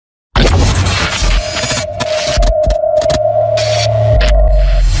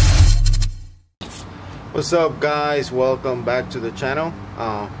What's up, guys? Welcome back to the channel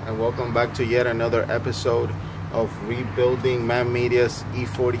and welcome back to yet another episode of rebuilding Man Media's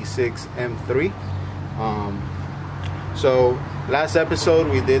e46 M3. So last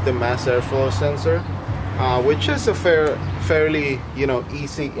episode we did the mass airflow sensor, which is a fairly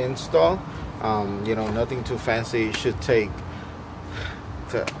easy install. Nothing too fancy. It should take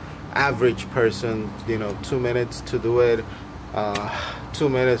the average person 2 minutes to do it, 2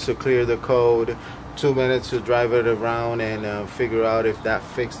 minutes to clear the code, 2 minutes to drive it around and figure out if that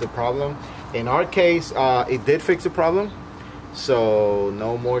fixed the problem. In our case, it did fix the problem, so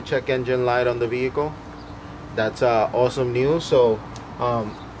no more check engine light on the vehicle. That's awesome news. So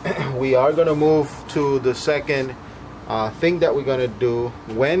we are gonna move to the second thing that we're gonna do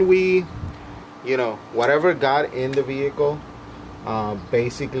when we whatever got in the vehicle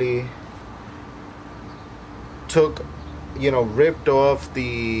basically took ripped off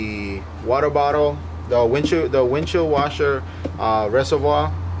the water bottle, the windshield washer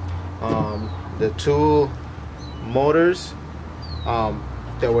reservoir, the two motors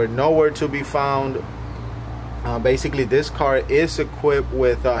that were nowhere to be found. Basically this car is equipped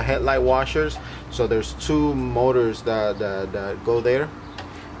with headlight washers, so there's two motors that go there.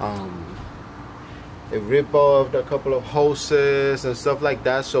 It ripped off a couple of hoses and stuff like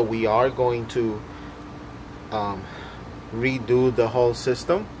that, so we are going to redo the whole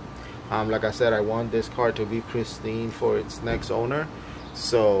system. Like I said, I want this car to be pristine for its next owner,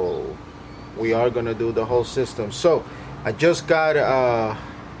 so we are gonna do the whole system. So I just got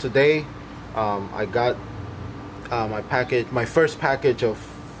today I got my first package of,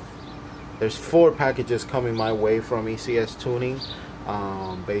 there's 4 packages coming my way from ECS Tuning.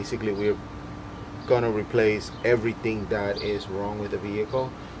 Basically we're gonna replace everything that is wrong with the vehicle.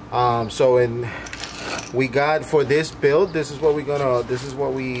 We got, for this build, this is what we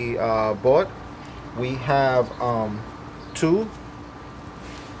bought. We have 2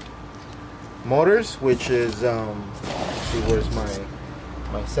 motors, which is let's see, where's my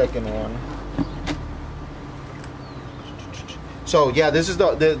second one. So yeah, this is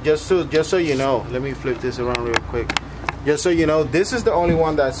the just so you know, let me flip this around real quick. Just so you know, this is the only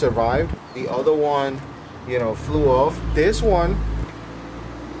one that survived. The other one flew off. This one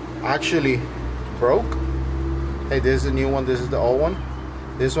actually broke. Hey, this is the new one, this is the old one.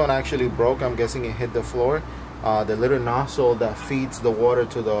 This one actually broke. I'm guessing it hit the floor. The little nozzle that feeds the water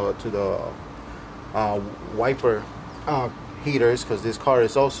to the wiper heaters, because this car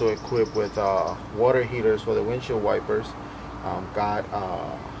is also equipped with water heaters for the windshield wipers, got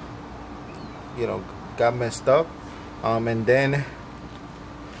messed up. And then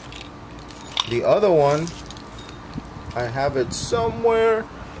the other one, I have it somewhere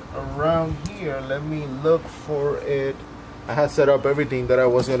around here. Let me look for it. I had set up everything that I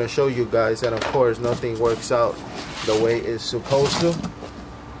was going to show you guys, and of course nothing works out the way it's supposed to.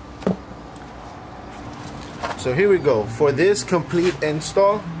 So here we go. For this complete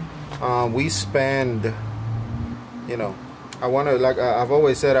install, we spend, I want to, like I've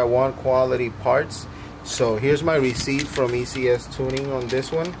always said, I want quality parts. So here's my receipt from ECS Tuning on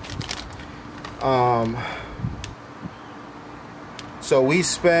this one. So we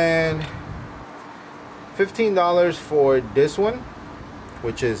spend $15 for this one,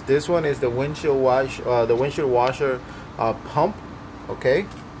 which is, this one is the windshield washer pump. Okay.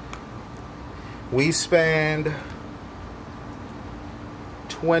 We spend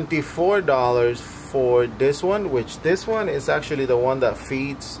 $24 for this one, which this one is actually the one that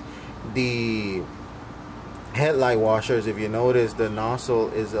feeds the headlight washers. If you notice, the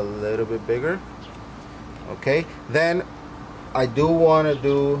nozzle is a little bit bigger. Okay, then I do want to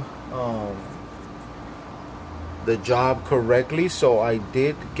do the job correctly, so I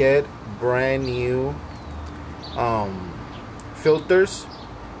did get brand new filters.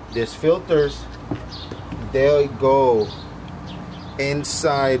 These filters, they'll go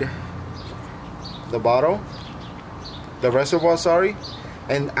inside the bottle, the reservoir, sorry.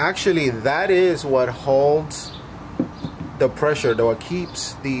 And actually that is what holds the pressure, though it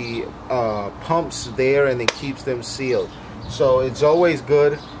keeps the pumps there and it keeps them sealed. So it's always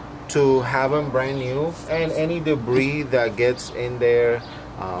good to have them brand new, and any debris that gets in there,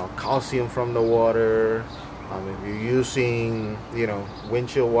 calcium from the water, if you're using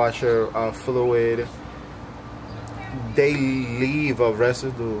windshield washer fluid, they leave a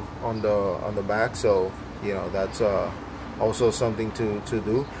residue on the back. So that's also something to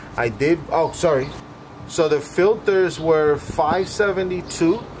do. I did, oh sorry, so the filters were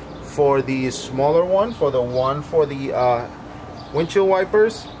 $572 for the smaller one, for the windshield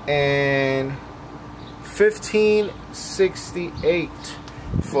wipers, and $1568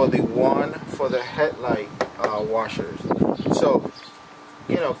 for the headlight washers. So,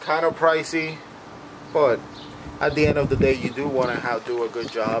 you know, kind of pricey, but at the end of the day, you do want to do a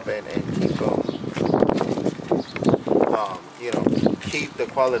good job and keep you know, keep the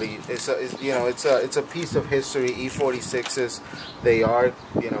quality. It's a piece of history. E46s, they are,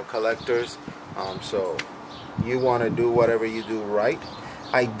 you know, collectors. So you want to do whatever you do right.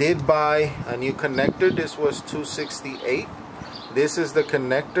 I did buy a new connector. This was $268. This is the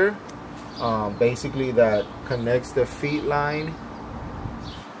connector, basically, that connects the feet line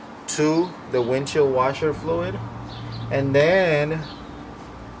to the windshield washer fluid. And then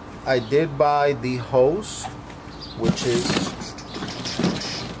I did buy the hose, which is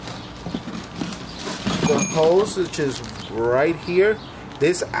right here.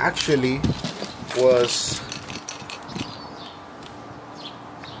 This actually was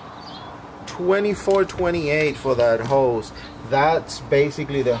 $24.28 for that hose. That's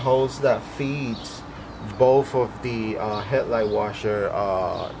basically the hose that feeds both of the headlight washer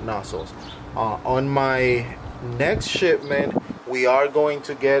nozzles. On my next shipment, we are going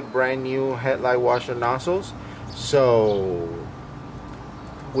to get brand new headlight washer nozzles. So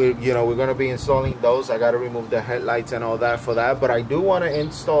we're going to be installing those. I got to remove the headlights and all that for that, but I do want to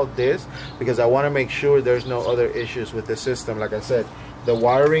install this because I want to make sure there's no other issues with the system. Like I said, the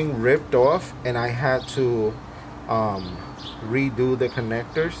wiring ripped off and I had to redo the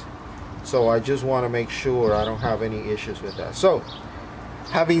connectors, so I just want to make sure I don't have any issues with that. So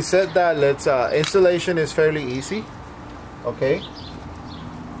having said that, let's installation is fairly easy. Okay,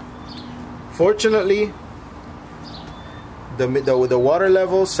 fortunately the water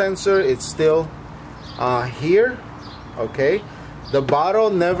level sensor, it's still here. Okay, the bottle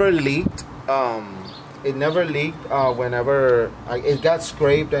never leaked. It never leaked whenever it got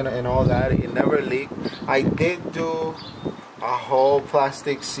scraped and all that. It never leaked. I did do a whole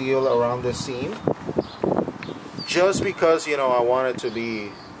plastic seal around the seam just because, you know, I wanted to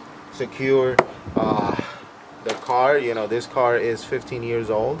be secure. The car, you know, this car is 15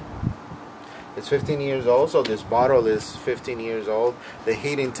 years old. It's 15 years old, so this bottle is 15 years old. The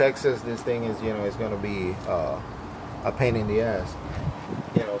heat in Texas, this thing is, you know, it's gonna be a pain in the ass.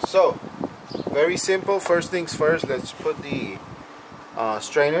 You know, so very simple. First things first, let's put the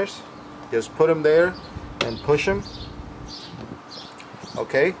strainers. Just put them there and push them.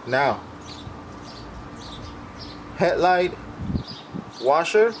 Okay, now headlight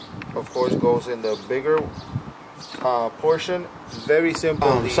washer, of course, goes in the bigger portion. Very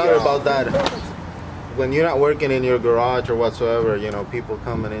simple. Sorry about that. When you're not working in your garage or whatsoever, you know, people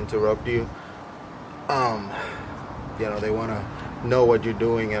come and interrupt you. You know, they want to know what you're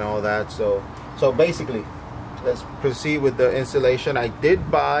doing and all that. So basically, let's proceed with the installation. I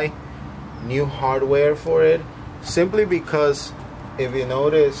did buy new hardware for it simply because, if you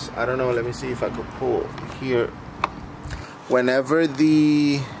notice, I don't know, let me see if I could pull here. Whenever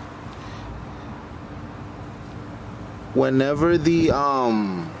the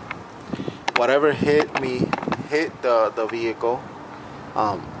whatever hit the vehicle,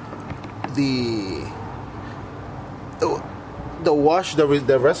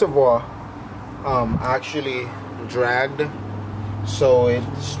 the reservoir actually dragged, so it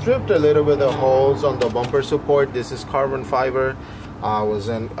stripped a little bit of the holes on the bumper support. This is carbon fiber. I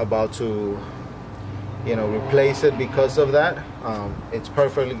wasn't about to, you know, replace it because of that. It's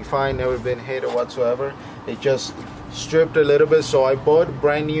perfectly fine, never been hit or whatsoever. It just stripped a little bit, so I bought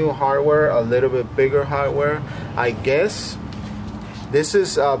brand new hardware, a little bit bigger hardware. I guess this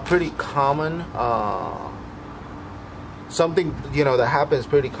is pretty common, something, you know, that happens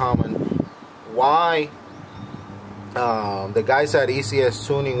pretty common. Why the guys at ECS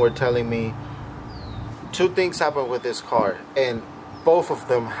Tuning were telling me two things happened with this car, and both of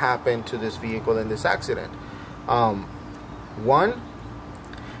them happened to this vehicle in this accident. One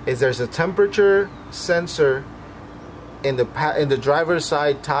is there's a temperature sensor in the driver's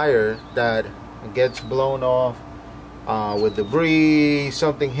side tire that gets blown off with debris,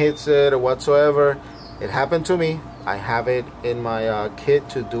 something hits it or whatsoever. It happened to me. I have it in my kit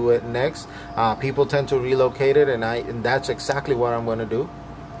to do it next. People tend to relocate it, and that's exactly what I'm going to do.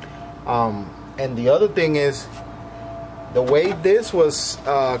 And the other thing is, the way this was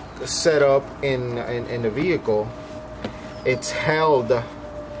set up in the vehicle, it's held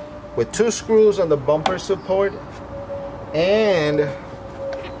with two screws on the bumper support and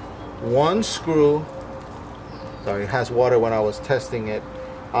one screw. Sorry, it has water when I was testing it.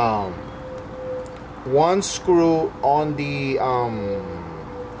 One screw on the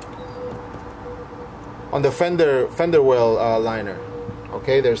fender well liner.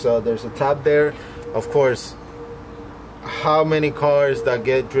 Okay, there's a tab there. Of course, how many cars that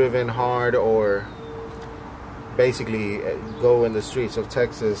get driven hard or basically go in the streets of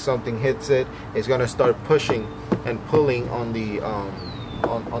Texas, something hits it, it's gonna start pushing and pulling on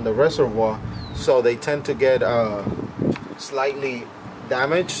the reservoir, so they tend to get slightly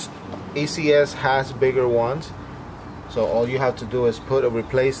damaged. ECS has bigger ones, so all you have to do is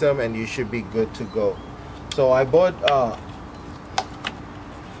replace them and you should be good to go. So I bought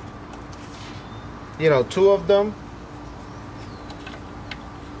you know, 2 of them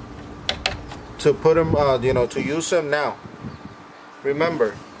to put them, you know, to use them. Now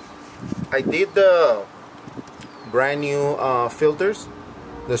remember, I did the brand new filters,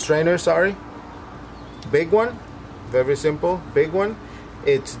 the strainer, sorry, big one, very simple, big one.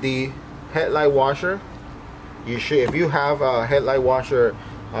 It's the headlight washer. You should, if you have a headlight washer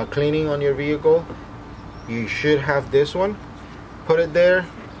cleaning on your vehicle, you should have this one. Put it there,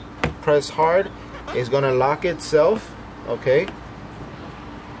 press hard, it's gonna lock itself. Okay,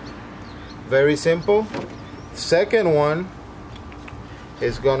 very simple. Second one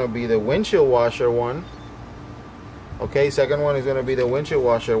is gonna be the windshield washer one. Okay, second one is gonna be the windshield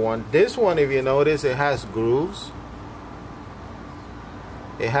washer one. This one, if you notice, it has grooves.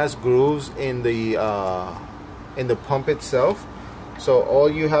 It has grooves in the pump itself. So all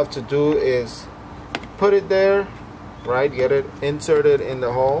you have to do is put it there, right? Get it inserted in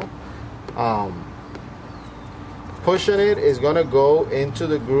the hole. Pushing it is gonna go into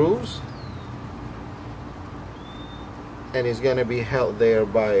the grooves, and it's gonna be held there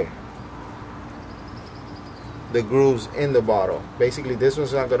by the grooves in the bottle. Basically, this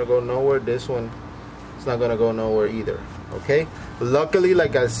one's not gonna go nowhere. This one is not gonna go nowhere either. Okay. Luckily,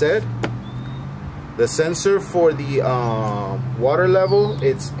 like I said, the sensor for the water level,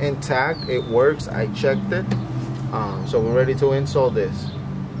 it's intact. It works. I checked it. So we're ready to install this.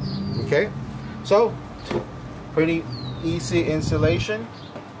 Okay. So pretty easy installation.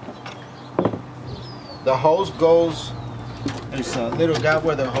 The hose goes, there's a little gap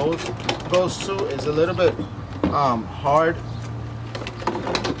where the hose goes to. It's a little bit hard,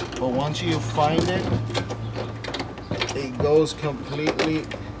 but once you find it, it goes completely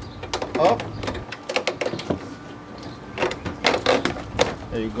up.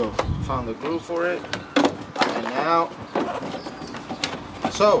 There you go. Found the groove for it. And now,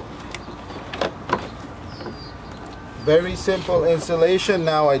 so very simple installation.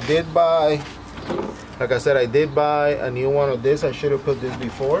 Now I did buy, like I said, I did buy a new one of this. I should have put this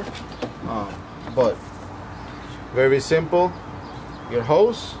before, but very simple. Your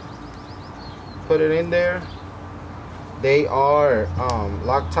hose, put it in there. They are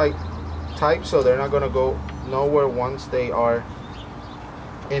Loctite type, so they're not gonna go nowhere once they are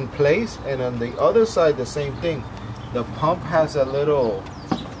in place. And on the other side, the same thing. The pump has a little,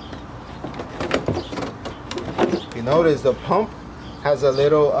 you notice the pump has a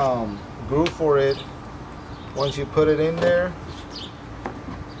little groove for it. Once you put it in there,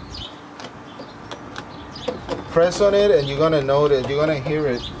 press on it, and you're gonna notice, you're gonna hear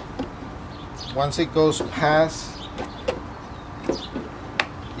it once it goes past.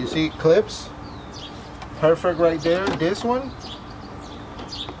 You see clips, perfect right there. This one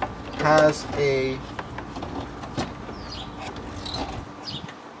has a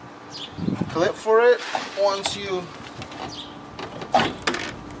clip for it. Once you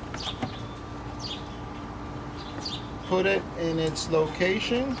put it in its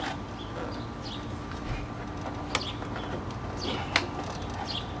location,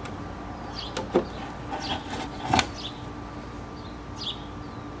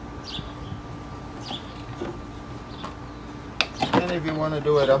 and if you want to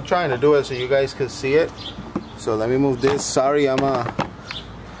do it, I'm trying to do it so you guys could see it. So let me move this. Sorry,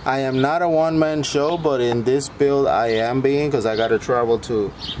 I am not a one-man show, but in this build I am being, because I got to travel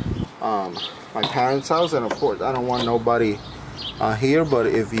to my parents' house, and of course I don't want nobody here. But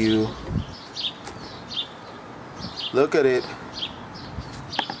if you look at it,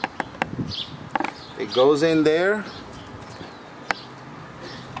 it goes in there.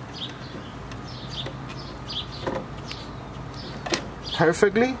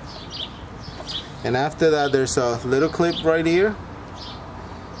 Perfectly. And after that, there's a little clip right here.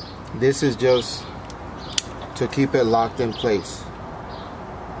 This is just to keep it locked in place.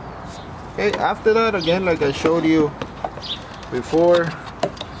 Okay, after that, again, like I showed you before,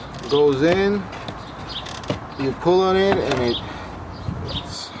 goes in, you pull on it, and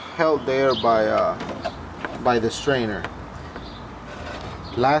it's held there by the strainer.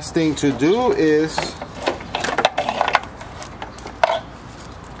 Last thing to do is,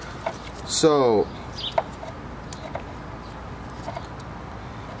 so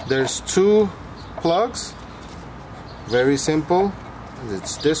there's 2 plugs. Very simple.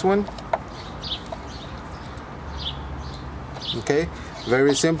 It's this one. Okay,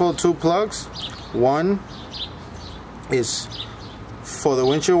 very simple. 2 plugs. One is for the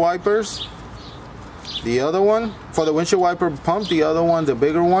windshield wipers. The other one for the windshield wiper pump. The other one, the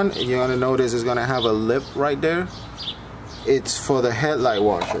bigger one, you're gonna notice is gonna have a lip right there. It's for the headlight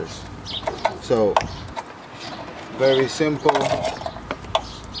washers. So very simple.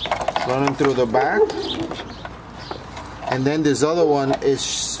 Running through the back. And then this other one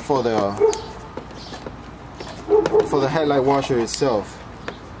is for the headlight washer itself.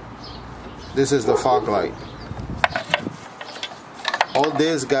 This is the fog light. All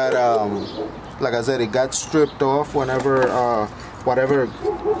this got like I said, it got stripped off whenever whatever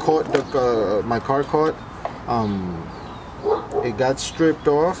caught my car caught. It got stripped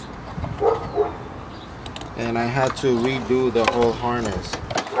off, and I had to redo the whole harness.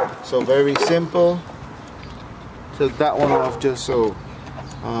 So very simple. Took that one off just so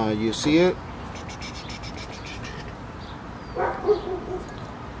you see it.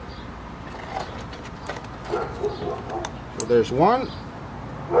 So there's one.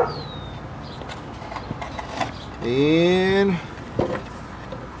 And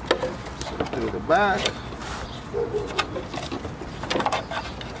through the back.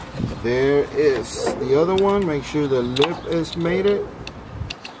 There is the other one. Make sure the lip is mated.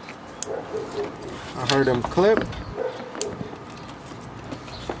 I heard them clip.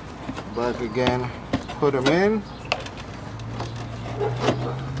 Back again, put them in.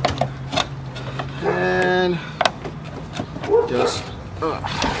 And just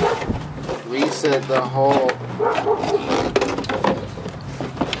reset the whole.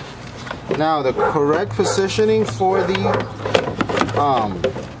 Now the correct positioning for the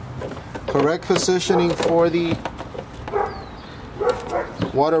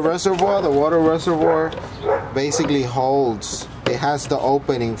water reservoir. The water reservoir basically holds. It has the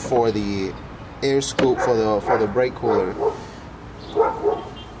opening for the air scoop for the brake cooler,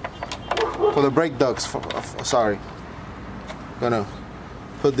 for the brake ducts. Sorry, gonna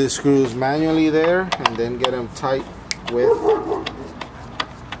put the screws manually there and then get them tight with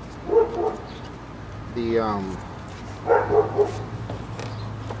the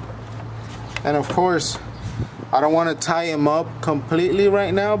and of course I don't want to tie them up completely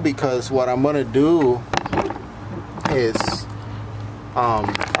right now, because what I'm gonna do is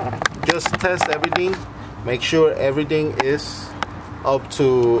just test everything, make sure everything is up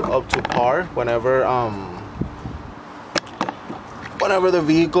to par whenever the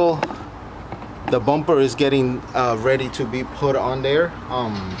vehicle, the bumper is getting ready to be put on there.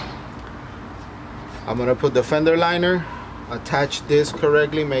 I'm gonna put the fender liner, attach this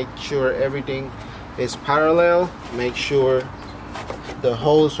correctly, make sure everything is parallel, make sure the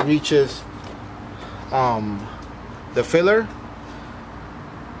hose reaches the filler,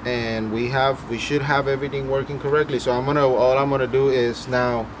 and we should have everything working correctly. So all I'm gonna do is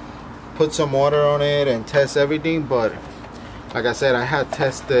now put some water on it and test everything. But like I said, I had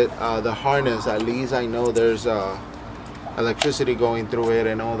tested the harness. At least I know there's electricity going through it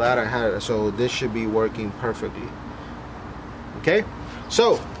and all that. So this should be working perfectly. Okay,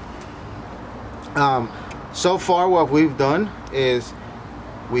 so so far what we've done is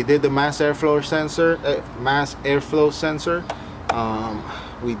we did the mass airflow sensor.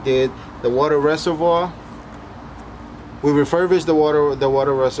 We did the water reservoir. We refurbished the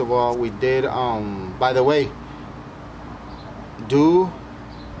water reservoir. We did by the way, do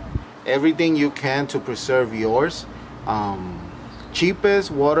everything you can to preserve yours. Cheapest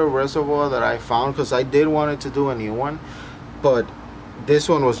water reservoir that I found, because I did want to do a new one, but this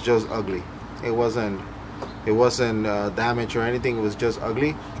one was just ugly. It wasn't damaged or anything. It was just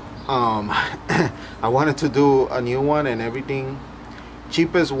ugly. I wanted to do a new one and everything.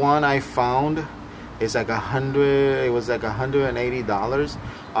 Cheapest one I found is like $100. It was like $180.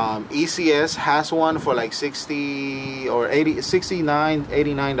 ECS has one for like $60 or $69,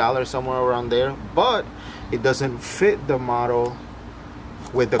 $89, somewhere around there, but it doesn't fit the model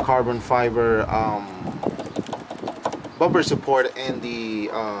with the carbon fiber bumper support and the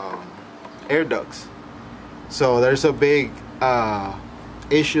air ducts. So there's a big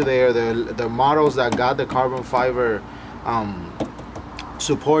issue there. The models that got the carbon fiber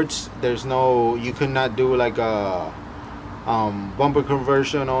supports, you cannot do like a bumper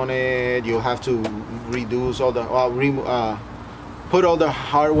conversion on it. You have to reduce all the put all the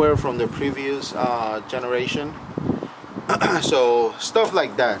hardware from the previous generation. So stuff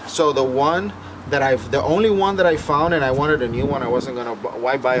like that. So the only one that I found, and I wanted a new one. I wasn't gonna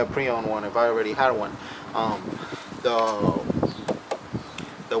why buy a pre-owned one if I already had one.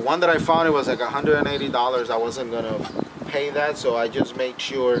 The one that I found, it was like $180. I wasn't gonna pay that, so I just made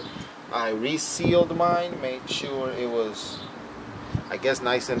sure I resealed mine, made sure it was, I guess,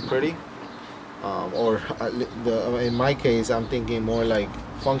 nice and pretty. In my case, I'm thinking more like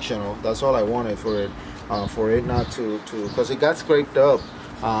functional. That's all I wanted for it not to because it got scraped up,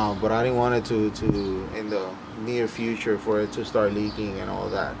 but I didn't want it to in the near future for it to start leaking and all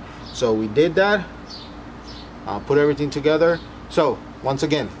that. So we did that, put everything together. So once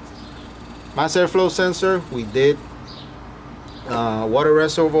again, mass airflow sensor, we did water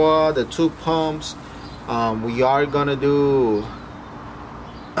reservoir, the 2 pumps. We are gonna do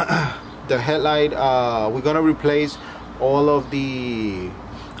the headlight. We're gonna replace all of the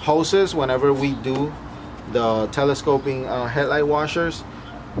hoses whenever we do the telescoping headlight washers.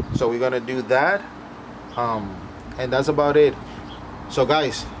 So we're gonna do that, and that's about it. So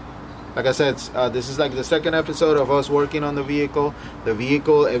guys, like I said, this is like the second episode of us working on the vehicle. The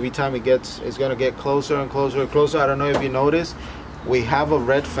vehicle, every time it's gonna get closer and closer and closer. I don't know if you noticed, we have a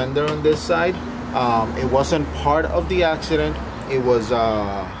red fender on this side. It wasn't part of the accident. It was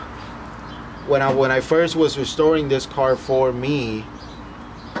when I first was restoring this car for me.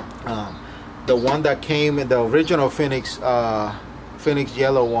 The one that came in the original Phoenix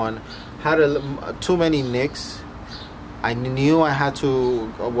yellow one had too many nicks. I knew I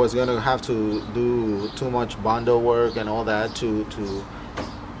was gonna have to do too much Bondo work and all that to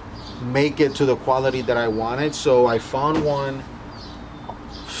make it to the quality that I wanted. So I found one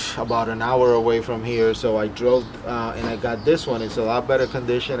about an hour away from here, so I drove and I got this one. It's a lot better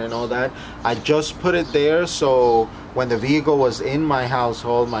condition and all that. I just put it there so when the vehicle was in my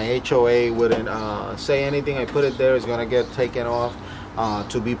household, my HOA wouldn't say anything. I put it there. It's gonna get taken off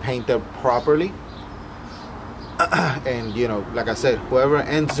to be painted properly. And you know, like I said, whoever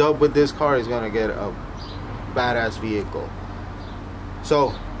ends up with this car is gonna get a badass vehicle.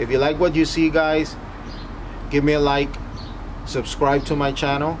 So if you like what you see, guys, give me a like, subscribe to my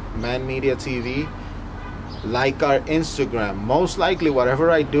channel, Man Media TV, like our Instagram. Most likely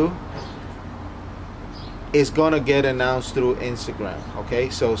whatever I do is gonna get announced through Instagram. Okay,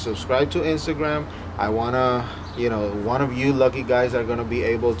 so subscribe to Instagram. I wanna, you know, one of you lucky guys are gonna be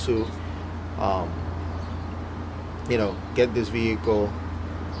able to you know, get this vehicle.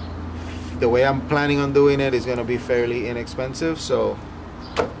 The way I'm planning on doing it is gonna be fairly inexpensive, so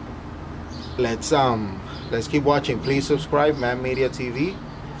let's keep watching. Please subscribe, Man Media TV,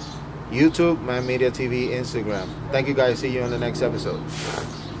 YouTube, Man Media TV, Instagram. Thank you guys. See you in the next episode.